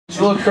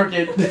a little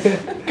crooked.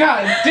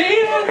 God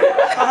damn!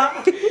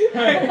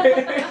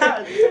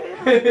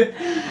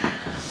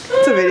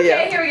 It's a video.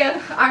 Okay, here we go.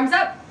 Arms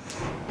up.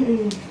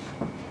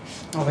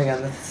 Oh my god,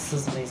 this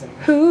is amazing.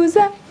 Who's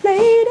that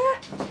lady?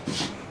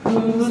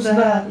 Who's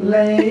that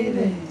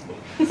lady?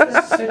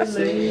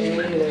 Sexy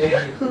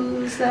lady.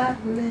 Who's that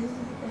lady?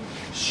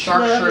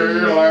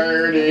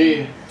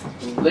 Sexy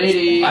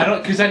lady. I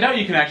don't, because I know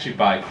you can actually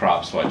buy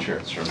crop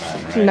sweatshirts for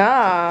men, right?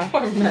 Nah.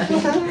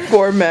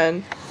 For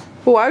men.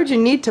 Well, why would you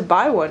need to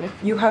buy one if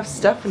you have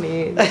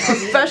Stephanie, the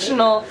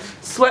professional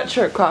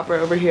sweatshirt cropper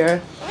over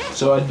here?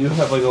 So I do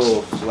have like a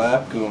little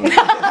flap going.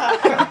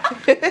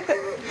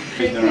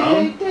 Feed their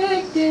own?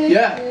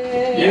 Yeah.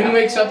 Yoon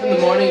wakes up in the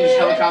morning and just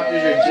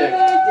helicopters your dick.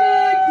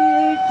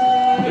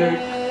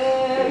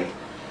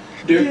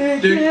 Dick,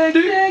 dick,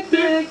 dick,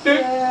 dick,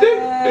 dick,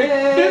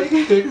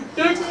 dick,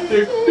 dick,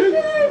 dick.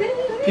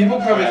 People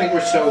probably think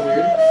we're so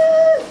weird.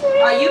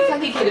 Are you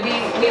fucking kidding me?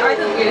 We are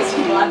the weirdest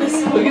people at this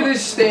school. Look at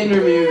this stain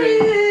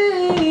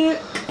removing.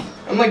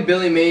 I'm like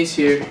Billy Mays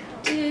here.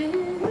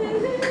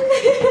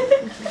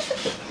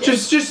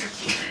 Just.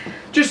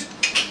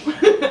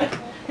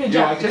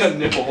 Yeah, I cut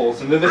nipple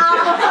holes into this. I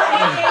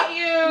hate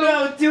you. No,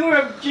 do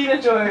her Gina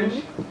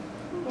George.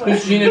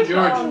 Who's Gina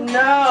George? Oh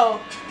no.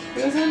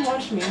 You guys haven't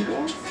watched Mean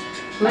Girls?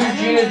 Who's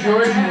Gina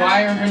George and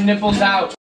why are her nipples out?